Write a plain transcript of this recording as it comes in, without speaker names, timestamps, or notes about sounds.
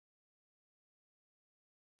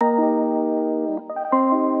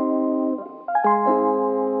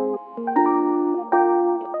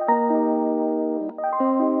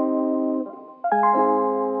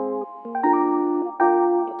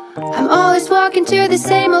walking to the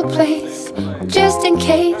same old place, just in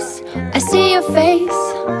case I see your face.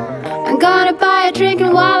 I'm gonna buy a drink,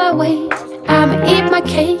 and while I wait, I'ma eat my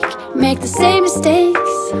cake, make the same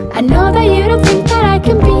mistakes. I know that you don't think that I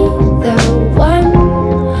can be the one,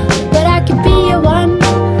 but I can be your one.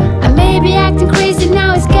 I may be acting crazy,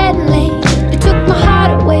 now it's getting late. You took my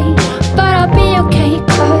heart away, but I'll be okay,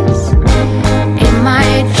 'cause in my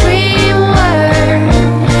dream world,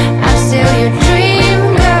 I'm still your dream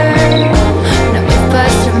girl. No if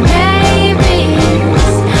buts or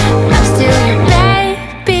maybes, I'm still your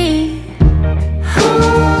baby.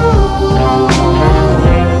 Ooh,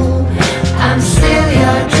 I'm still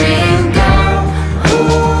your dream girl.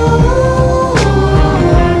 Ooh,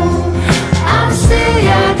 I'm still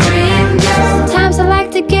your dream girl. Sometimes I like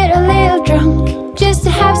to get a little drunk, just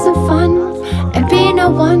to have some fun and be no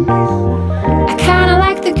one. I kinda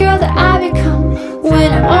like the girl that I become when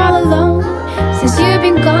I'm all alone, since you've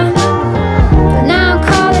been gone. But now I'm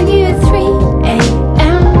calling you at 3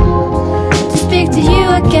 a.m. to speak to you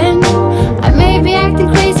again. I may be acting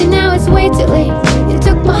crazy, now it's way too late. You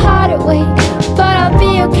took my heart away, but I'll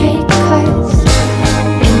be okay, 'cause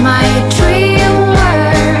in my dream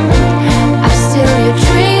world, I'm still your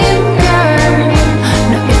dream girl.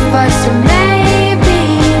 No if buts or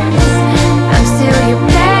maybes, I'm still your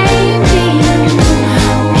baby.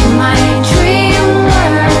 In my dream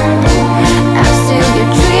world, I'm still your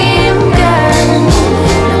dream girl.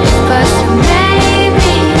 No if buts or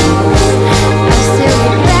maybes, I'm still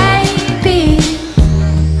your baby.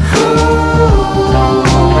 Ooh,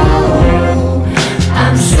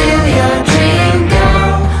 I'm still your dream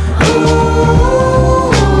girl. Ooh,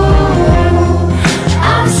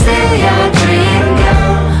 I'm still your dream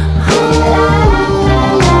girl. Ooh,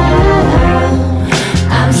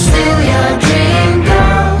 I'm still your dream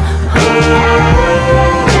girl. Ooh,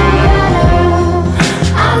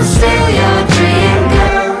 I'm still your dream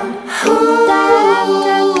girl. Ooh,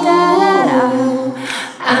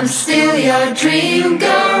 I'm still your dream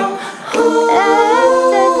girl. Ooh,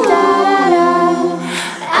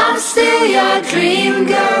 I'm still your dream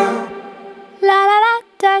girl. La la la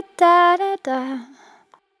da da da da.